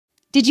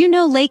Did you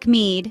know Lake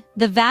Mead,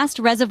 the vast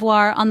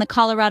reservoir on the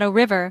Colorado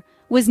River,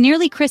 was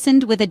nearly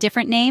christened with a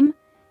different name?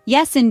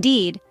 Yes,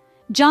 indeed.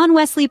 John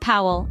Wesley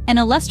Powell, an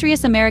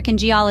illustrious American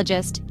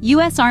geologist,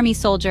 U.S. Army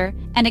soldier,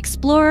 and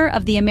explorer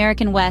of the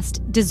American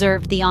West,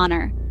 deserved the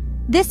honor.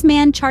 This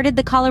man charted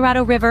the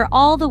Colorado River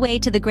all the way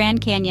to the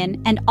Grand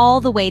Canyon and all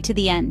the way to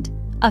the end,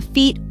 a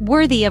feat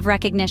worthy of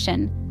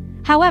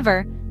recognition.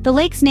 However, the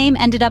lake's name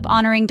ended up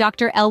honoring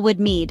Dr.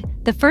 Elwood Mead,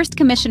 the first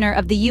commissioner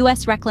of the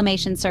U.S.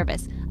 Reclamation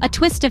Service. A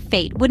twist of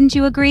fate, wouldn't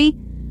you agree?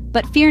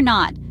 But fear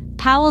not,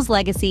 Powell's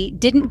legacy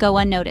didn't go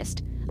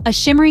unnoticed. A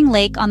shimmering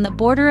lake on the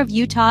border of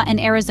Utah and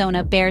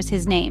Arizona bears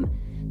his name.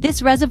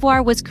 This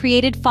reservoir was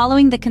created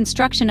following the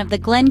construction of the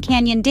Glen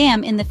Canyon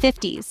Dam in the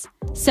 50s.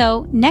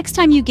 So, next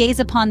time you gaze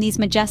upon these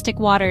majestic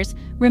waters,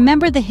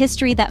 remember the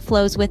history that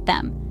flows with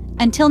them.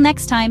 Until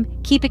next time,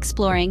 keep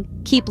exploring,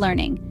 keep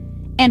learning.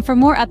 And for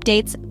more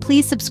updates,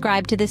 please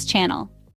subscribe to this channel.